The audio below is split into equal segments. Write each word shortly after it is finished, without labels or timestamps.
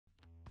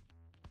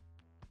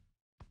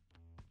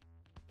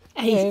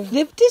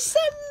8th of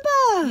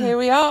December. Here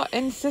we are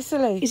in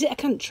Sicily. Is it a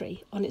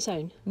country on its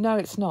own? No,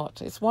 it's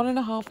not. It's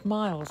 1.5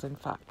 miles, in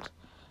fact,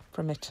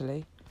 from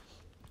Italy.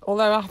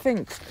 Although I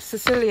think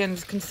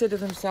Sicilians consider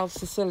themselves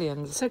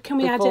Sicilians So can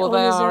we add it before on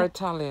they as are a,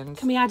 Italians.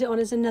 Can we add it on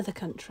as another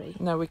country?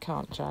 No, we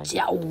can't, Jay.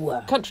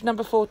 No. Country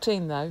number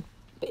 14, though.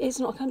 But it's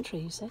not a country,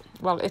 you said?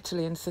 Well,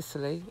 Italy and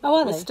Sicily. Oh,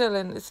 are We're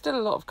they? It's still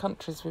a lot of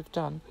countries we've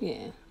done.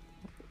 Yeah.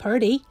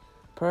 Purdy.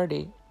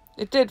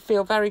 It did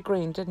feel very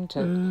green, didn't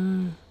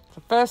it?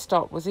 The first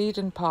stop was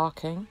Eden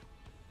Parking.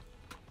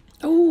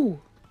 Oh.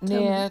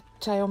 Near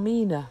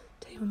Taormina.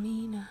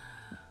 Taormina.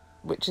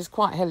 Which is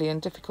quite hilly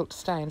and difficult to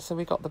stay in, so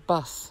we got the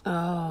bus.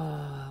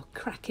 Oh,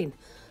 cracking.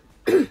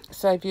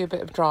 Save you a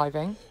bit of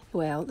driving.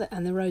 Well,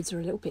 and the roads are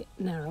a little bit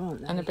narrow,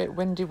 aren't they? And a bit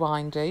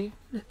windy-windy.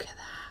 Look at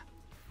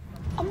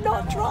that. I'm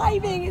not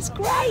driving, it's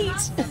great.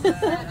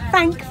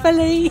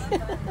 Thankfully.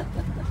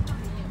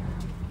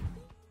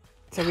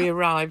 So we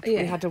arrived,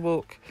 Yeah. we had a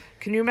walk.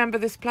 Can you remember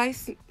this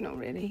place? Not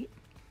really.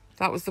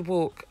 That was the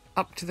walk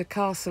up to the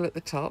castle at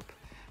the top,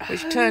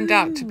 which turned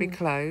out to be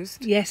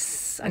closed.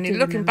 Yes, And you're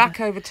looking back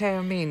over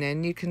Taormina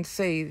and you can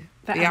see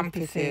the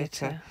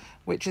amphitheatre,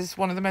 which is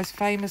one of the most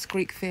famous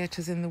Greek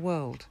theatres in the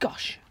world.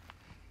 Gosh.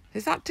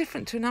 Is that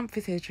different to an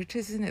amphitheatre? It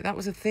is, isn't it? That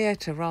was a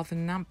theatre rather than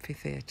an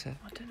amphitheatre.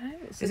 I don't know.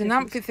 Is an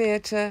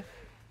amphitheatre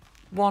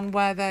one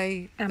where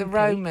the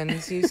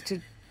Romans used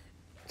to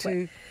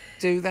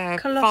do their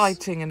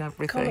fighting and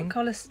everything?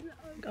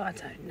 I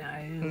don't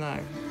know. No.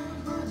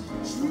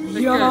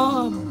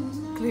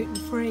 Yum.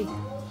 Gluten-free.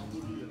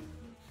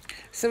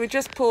 So we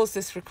just paused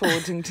this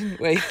recording,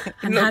 didn't we?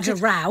 And had a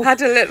row. We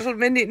had a little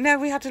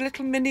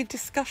mini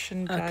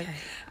discussion, Joe. Okay.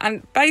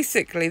 And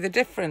basically the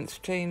difference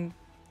between,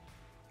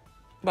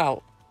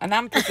 well, an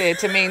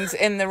amphitheatre means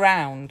in the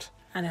round.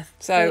 And a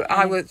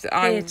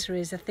theatre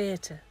is a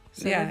theatre.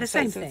 So yeah, they're the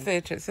same it's thing. A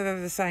theatre, so they're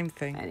the same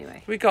thing.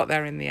 Anyway. We got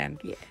there in the end.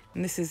 Yeah.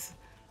 And this is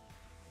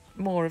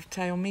more of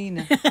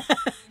Taormina.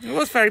 It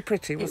was very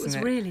pretty, wasn't it?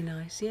 It was really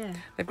nice, yeah.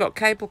 They've got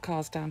cable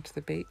cars down to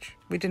the beach.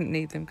 We didn't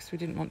need them because we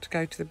didn't want to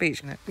go to the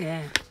beach.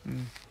 Yeah.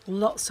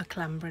 Lots of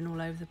clambering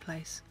all over the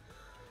place.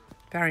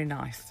 Very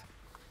nice.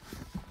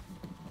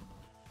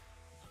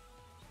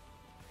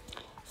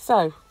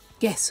 So.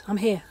 Yes, I'm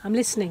here. I'm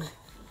listening.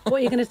 What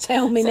are you going to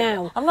tell me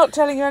now? I'm not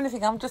telling you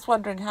anything. I'm just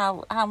wondering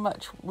how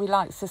much we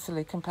like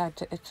Sicily compared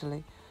to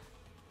Italy.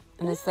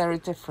 And is there a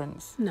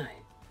difference? No.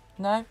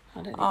 No? I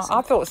don't think so.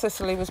 I thought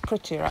Sicily was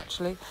prettier,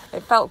 actually.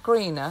 It felt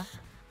greener.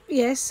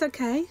 Yes,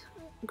 okay.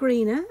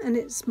 Greener, and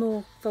it's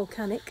more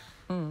volcanic.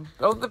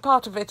 Well, the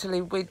part of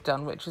Italy we'd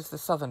done, which is the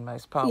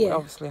southernmost part, we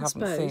obviously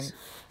haven't seen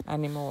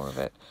any more of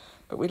it.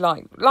 But we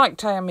liked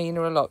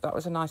Taormina a lot. That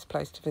was a nice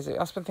place to visit.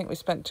 I think we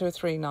spent 2 or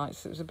 3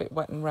 nights. It was a bit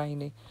wet and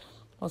rainy,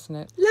 wasn't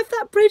it? Love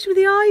that bridge with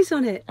the eyes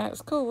on it.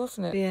 It's cool,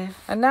 wasn't it? Yeah.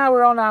 And now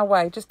we're on our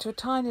way just to a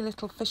tiny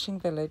little fishing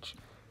village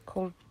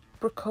called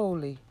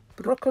Brucoli.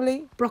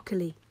 Brucoli.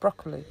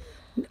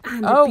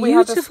 And we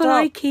had a beautiful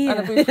stop.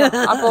 IKEA.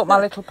 I bought my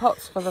little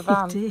pots for the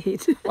van. You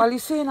did. Well, you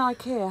see an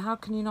IKEA, how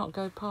can you not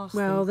go past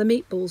Well, them? the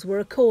meatballs were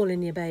a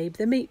calling you, babe.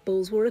 The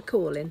meatballs were a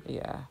calling.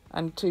 Yeah,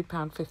 and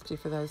 £2.50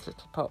 for those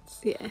little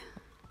pots. Yeah.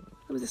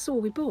 That's all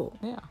we bought.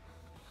 Yeah.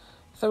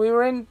 So we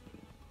were in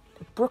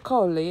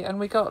Brucoli and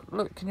we got,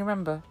 look, can you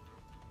remember?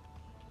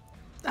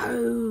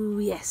 Oh,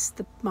 yes,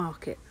 the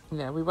market.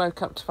 Yeah, we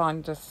woke up to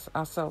find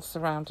ourselves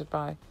surrounded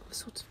by...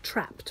 Sort of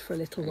trapped for a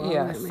little while,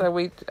 Yeah, weren't we? so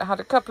we had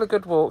a couple of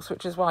good walks,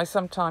 which is why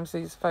sometimes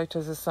these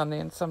photos are sunny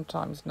and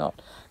sometimes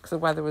not, because the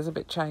weather was a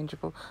bit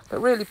changeable.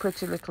 But really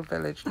pretty little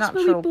village, That's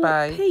natural where we bought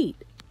bay. Pete.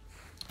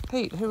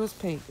 Pete, who was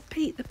Pete?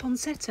 Pete the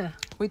Poncetta.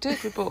 We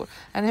bought,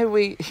 and who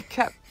we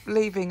kept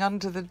leaving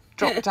under the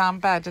drop-down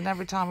bed, and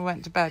every time we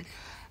went to bed,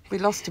 we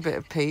lost a bit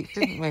of Pete,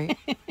 didn't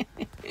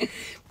we?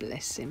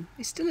 Bless him.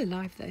 He's still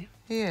alive, though.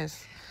 He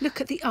is.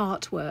 Look at the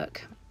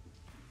artwork.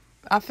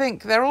 I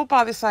think they're all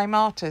by the same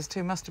artist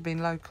who must have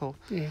been local.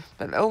 Yeah.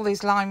 But all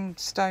these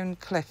limestone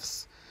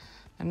cliffs,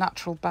 a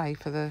natural bay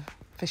for the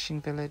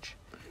fishing village.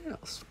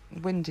 Yes.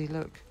 Windy,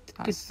 look.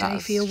 Good day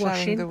for your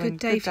washing. Good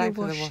day for your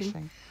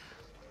washing.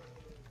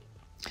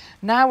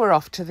 Now we're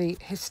off to the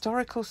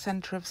historical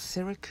centre of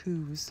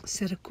Syracuse.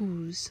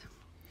 Syracuse.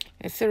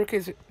 It's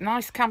Syracuse,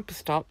 nice camper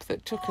stop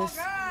that took us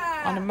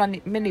on a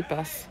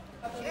minibus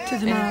To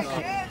the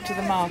market. to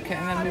the market,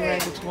 and then we were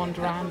able to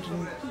wander around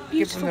and Beautiful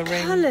give them the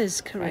ring.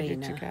 colours, Ready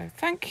Karina. to go.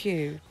 Thank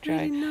you,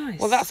 Jay. Really nice.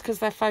 Well, that's because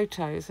they're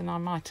photos, and I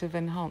might have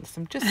enhanced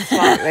them just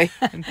slightly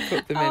and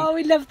put them in. Oh,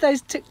 we loved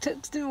those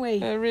tuk-tuks, didn't we?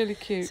 They're really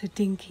cute. So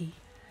dinky.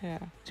 Yeah.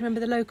 Do you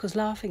remember the locals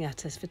laughing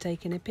at us for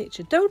taking a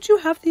picture? Don't you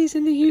have these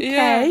in the UK?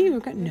 Yeah. We were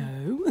going,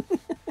 no.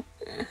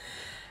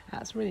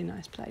 That's a really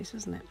nice place,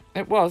 isn't it?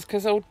 It was,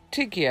 because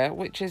Ortigia,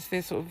 which is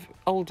the sort of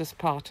oldest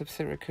part of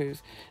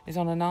Syracuse, is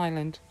on an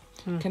island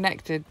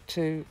connected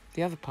to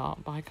the other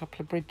part by a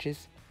couple of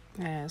bridges.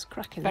 Yeah, it's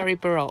cracking. Very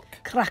baroque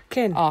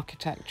Cracking.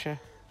 architecture.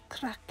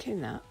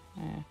 Cracking that.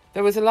 Yeah.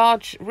 There was a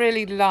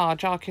really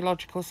large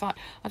archaeological site.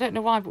 I don't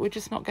know why, but we're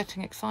just not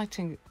getting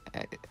excited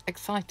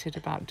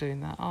about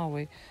doing that, are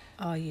we?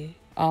 Are you?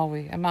 Are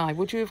we? Am I?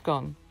 Would you have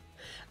gone?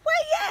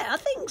 Well, yeah, I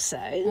think so.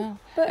 Oh.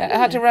 But, It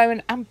had a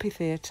Roman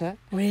amphitheatre.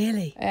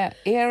 Really? Yeah,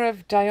 ear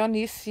of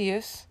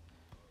Dionysius,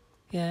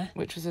 Yeah.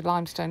 which was a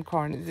limestone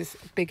quarry. And there's this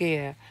big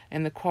ear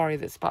in the quarry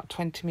that's about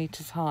 20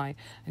 metres high,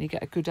 and you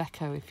get a good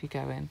echo if you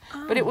go in.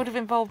 Oh. But it would have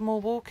involved more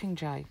walking,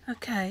 Jay.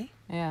 Okay.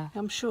 Yeah.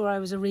 I'm sure I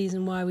was a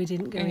reason why we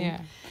didn't go in.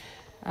 Yeah.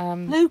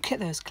 Look at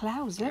those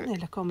clouds, don't they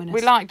look ominous?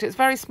 We liked it. It's a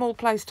very small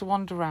place to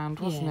wander around,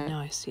 wasn't it?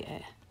 Nice, yeah.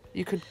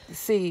 You could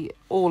see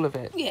all of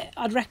it. Yeah,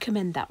 I'd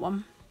recommend that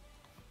one.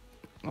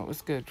 It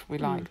was good. We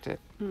liked it.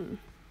 Mm.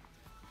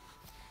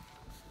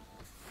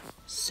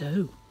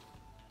 So,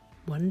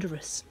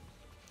 wondrous.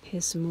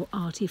 Here's some more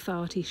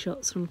arty-farty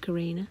shots from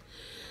Karina.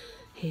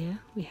 Here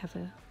we have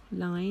a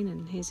line,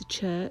 and here's a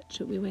church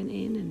that we went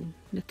in, and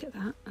look at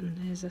that, and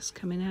there's us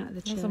coming out of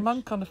the church. There's a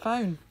monk on a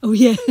phone. Oh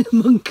yeah, a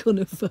monk on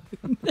a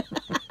phone.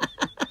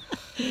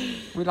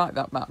 We liked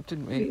that map,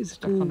 didn't we? It was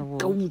stuck on a wall.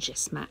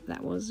 Gorgeous map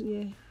that was,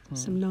 yeah.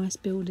 Some nice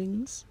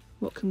buildings.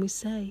 What can we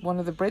say? One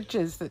of the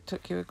bridges that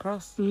took you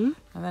across. Mm.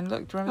 And then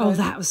look, do you Oh, remember those?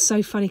 that was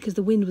so funny because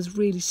the wind was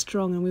really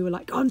strong, and we were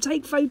like, go on,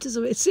 take photos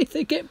of it, see if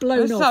they get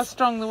blown That's off. how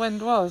strong the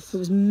wind was. It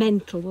was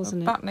mental,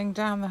 wasn't it? Battening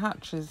down the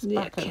hatches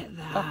back at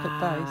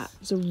base. It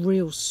was a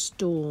real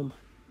storm.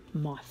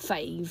 My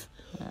fave.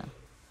 Yeah.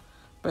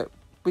 But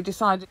we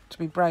decided to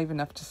be brave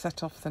enough to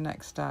set off the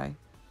next day.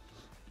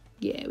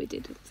 Yeah, we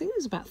did. I think it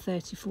was about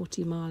 30,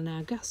 40 mile an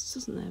hour gusts,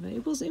 wasn't there? But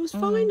it was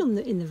fine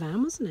in the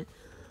van, wasn't it?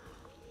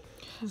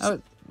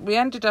 We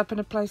ended up in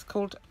a place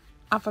called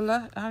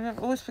Avola. I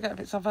always forget if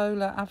it's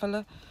Avola.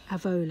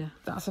 Avola.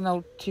 That's an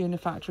old tuna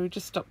factory. We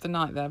just stopped the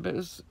night there, but it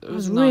was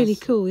nice. Really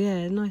cool.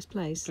 Yeah, nice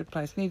place. Good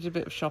place. Needed a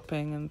bit of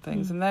shopping and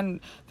things. And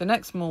then the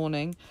next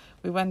morning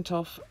we went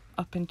off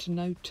up into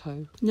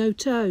Noto.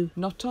 Noto.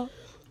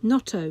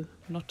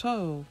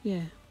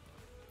 Yeah.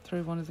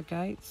 Through one of the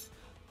gates.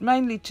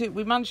 Mainly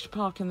we managed to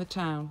park in the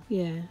town.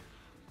 Yeah.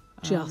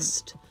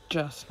 Just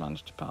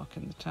managed to park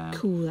in the town.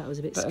 Cool, that was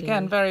a bit scary. But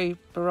again, very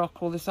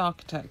Baroque, all this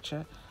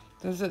architecture.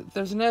 There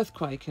was an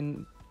earthquake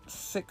in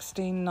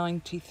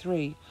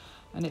 1693,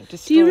 and it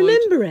destroyed... Do you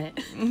remember it?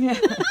 Yeah.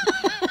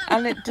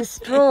 And it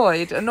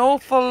destroyed an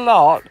awful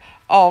lot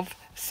of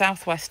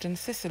southwestern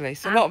Sicily.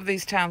 So a lot of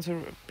these towns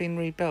have been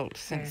rebuilt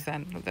since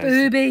then.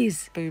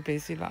 Boobies.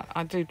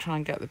 I do try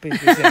and get the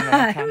boobies in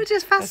there. They were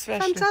just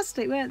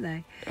fantastic, weren't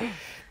they? It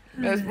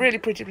was a really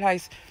pretty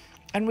place.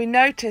 And we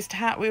noticed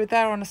we were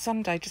there on a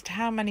Sunday, just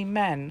how many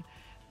men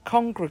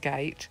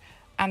congregate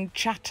and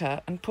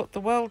chatter and put the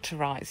world to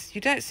rights.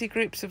 You don't see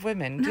groups of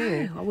women, do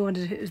you? I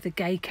wondered if it was the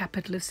gay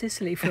capital of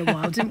Sicily for a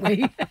while, didn't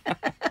we?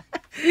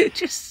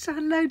 Just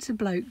loads of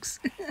blokes.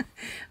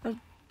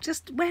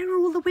 Just, where are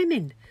all the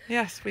women?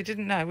 Yes, we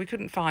didn't know. We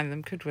couldn't find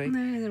them, could we?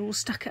 No, they're all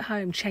stuck at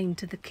home, chained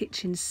to the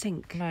kitchen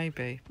sink.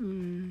 Maybe.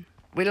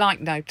 We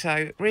like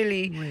Noto.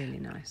 Really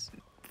nice.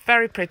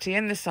 Very pretty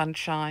in the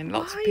sunshine.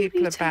 Lots of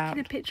people about. Why are you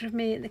taking a picture of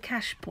me at the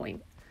cash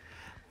point?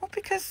 Well,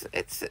 because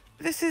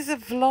this is a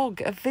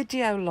vlog, a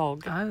video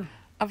log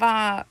of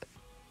our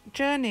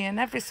journey,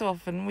 and every so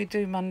often we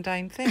do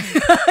mundane things.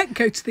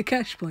 Go to the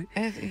cash point.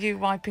 You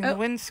wiping the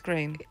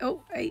windscreen.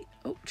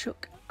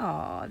 Chuck.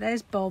 Oh,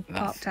 there's Bob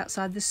parked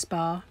outside the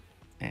spa.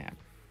 Yeah.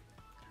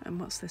 And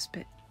what's this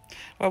bit?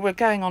 Well, we're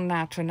going on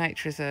now to a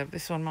nature reserve.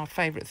 This is one of my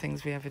favourite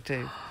things we ever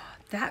do.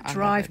 That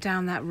drive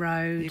down that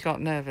road. You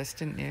got nervous,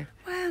 didn't you?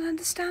 Well,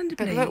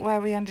 understandably. But look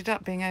where we ended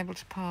up being able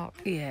to park.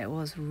 Yeah, it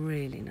was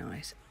really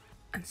nice.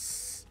 And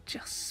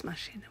just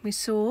smashing. We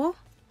saw...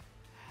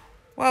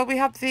 Well, we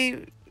have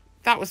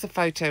that was the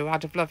photo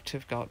I'd have loved to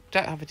have got.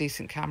 Don't have a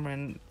decent camera,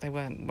 and they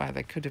weren't where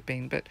they could have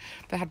been, but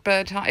they had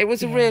bird high. It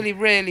was a really,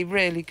 really,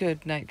 really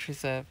good nature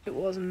reserve. It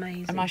was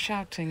amazing. Am I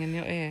shouting in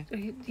your ear?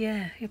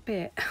 Yeah, a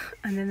bit.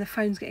 And then the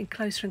phone's getting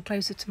closer and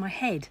closer to my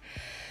head,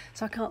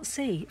 so I can't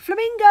see.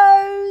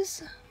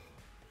 Flamingos!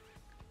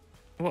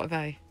 What are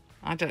they?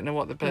 I don't know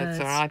what the birds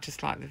are. I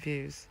just like the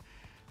views.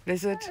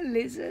 Lizard?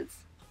 Lizards.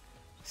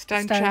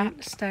 Stone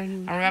chat?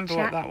 Stone I remember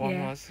chat, what that one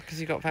was, because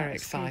you got very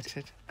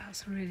excited. Good.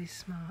 That's really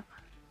smart.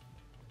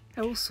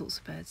 There were all sorts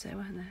of birds there,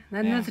 weren't there?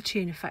 And another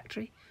tuna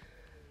factory.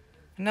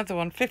 Another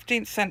one,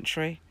 15th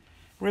century.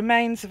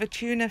 Remains of a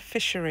tuna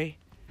fishery.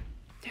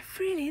 They're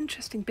really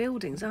interesting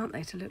buildings, aren't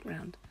they, to look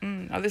round?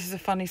 Oh, this is a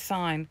funny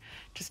sign.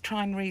 Just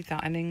try and read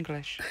that in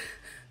English.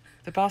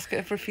 The basket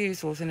of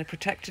refusals in a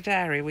protected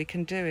area, we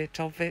can do it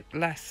of it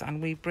less,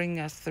 and we bring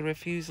us the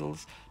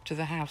refusals to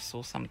the house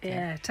or something.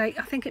 Yeah, I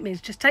think it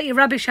means just take your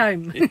rubbish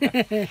home.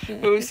 Yeah.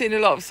 But we've seen a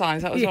lot of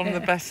signs. That was one of the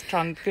best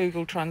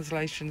Google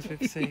translations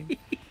we've seen.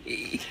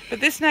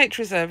 But this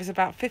nature reserve is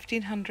about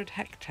 1,500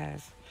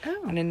 hectares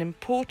and an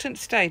important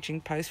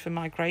staging post for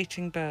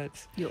migrating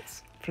birds.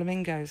 Yes.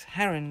 Flamingos,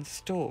 herons,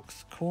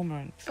 storks,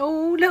 cormorants.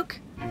 Oh, look.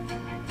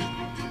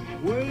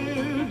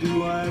 Where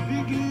do I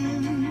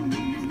begin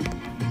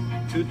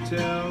to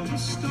tell the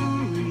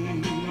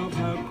story of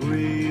how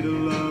great a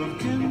love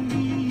can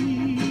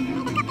be?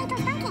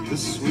 The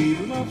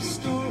sweet love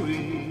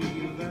story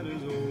that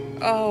is old.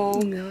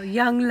 Oh,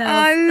 young love.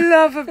 I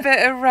love a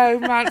bit of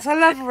romance. I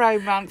love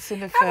romance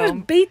in a film. That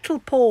was beetle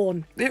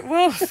porn. It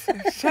was.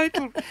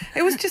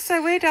 It was just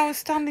so weird. I was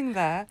standing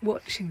there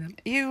watching them.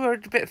 You were a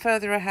bit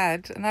further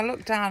ahead, and I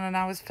looked down and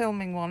I was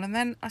filming one, and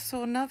then I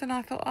saw another, and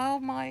I thought, oh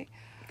my.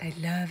 They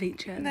love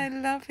each other. They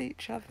love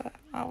each other.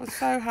 I was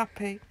so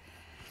happy.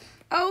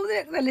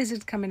 Oh, the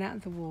lizard coming out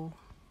of the wall.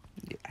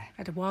 Yeah.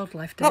 Had a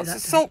wildlife day. Lots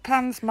of salt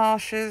pans,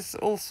 marshes,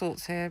 all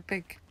sorts here.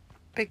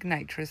 Big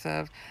nature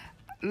reserve.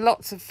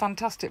 Lots of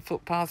fantastic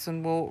footpaths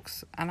and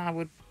walks, and I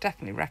would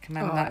definitely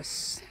recommend that.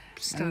 It's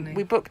stunning. And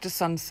we booked a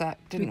sunset,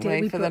 didn't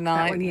we for the booked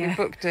night? That one, yeah. We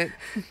booked it.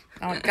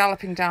 I went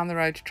galloping down the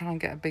road to try and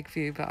get a big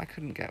view, but I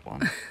couldn't get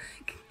one.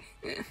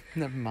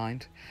 Never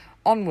mind.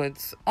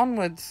 Onwards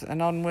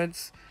and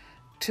onwards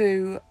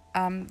to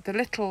the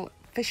little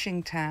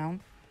fishing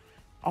town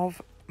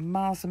of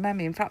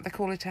Marzamemi. In fact, they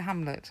call it a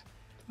hamlet.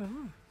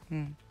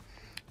 Oh.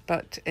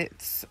 But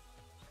it's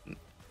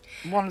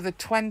one of the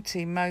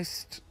 20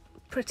 most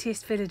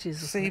prettiest villages.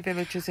 Sea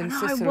villages in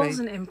Sicily. Sicily. I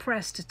wasn't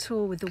impressed at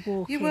all with the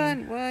walking. You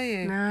weren't, were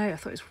you? No, I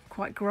thought it was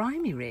quite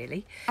grimy,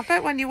 really. I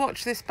bet when you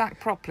watch this back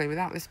properly,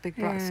 without this big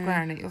black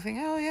square in it, you'll think,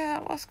 oh yeah,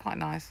 it was quite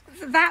nice.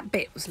 That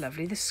bit was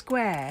lovely, the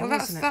square, well,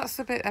 wasn't it? That's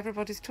the bit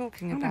everybody's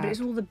talking about. But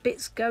it's all the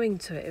bits going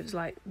to it. It was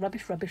like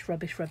rubbish.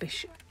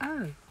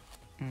 Oh.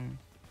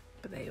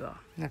 But there you are.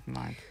 Never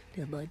mind.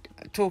 Never mind.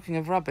 Talking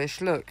of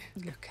rubbish, look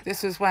at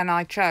this was when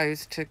I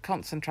chose to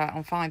concentrate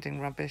on finding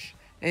rubbish.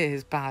 It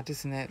is bad,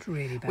 isn't it? It's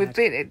really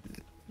bad.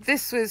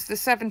 This was the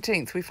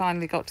 17th we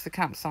finally got to the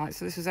campsite,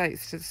 so this was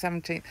 8th to the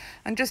 17th.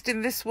 And just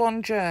in this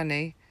one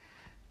journey,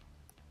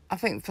 I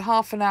think for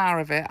half an hour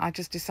of it, I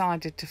just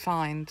decided to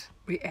find...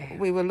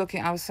 We were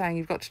looking, I was saying,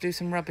 you've got to do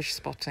some rubbish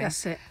spotting.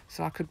 That's it.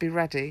 So I could be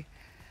ready.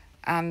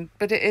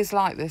 But it is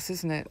like this,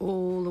 isn't it?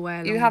 All the way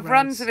along you have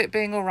runs of it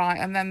being all right,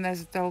 and then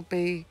there'll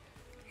be...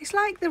 It's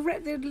like the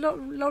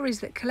lorries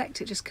that collect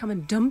it just come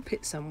and dump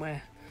it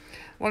somewhere.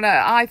 Well,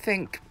 no, I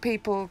think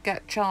people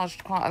get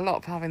charged quite a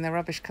lot for having their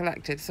rubbish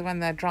collected. So when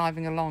they're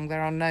driving along, there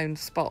are known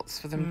spots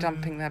for them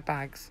dumping their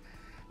bags.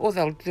 Or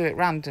they'll do it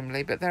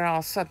randomly, but there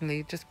are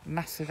suddenly just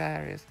massive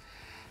areas.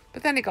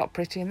 But then it got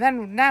pretty. And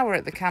then now we're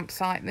at the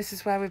campsite, and this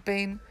is where we've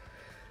been...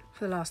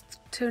 For the last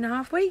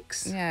 2.5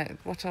 weeks. Yeah,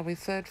 what are we,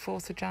 3rd,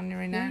 4th of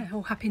January now? Yeah.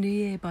 Oh, Happy New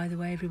Year, by the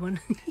way, everyone.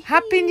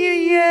 Happy New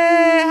Year!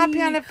 Happy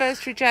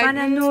anniversary, Jake.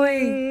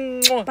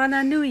 Bananui.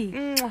 Bananui.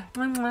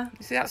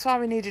 You see, that's why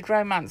we needed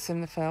romance in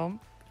the film.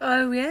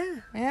 Oh,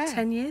 yeah. Yeah.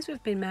 10 years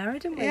we've been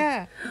married, haven't we?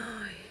 Yeah.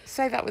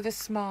 Say that with a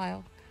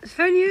smile.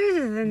 10 years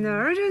we've been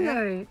married,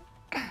 haven't we?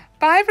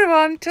 Bye,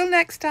 everyone. Till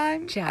next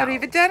time. Ciao.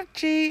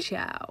 Arrivederci.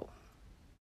 Ciao.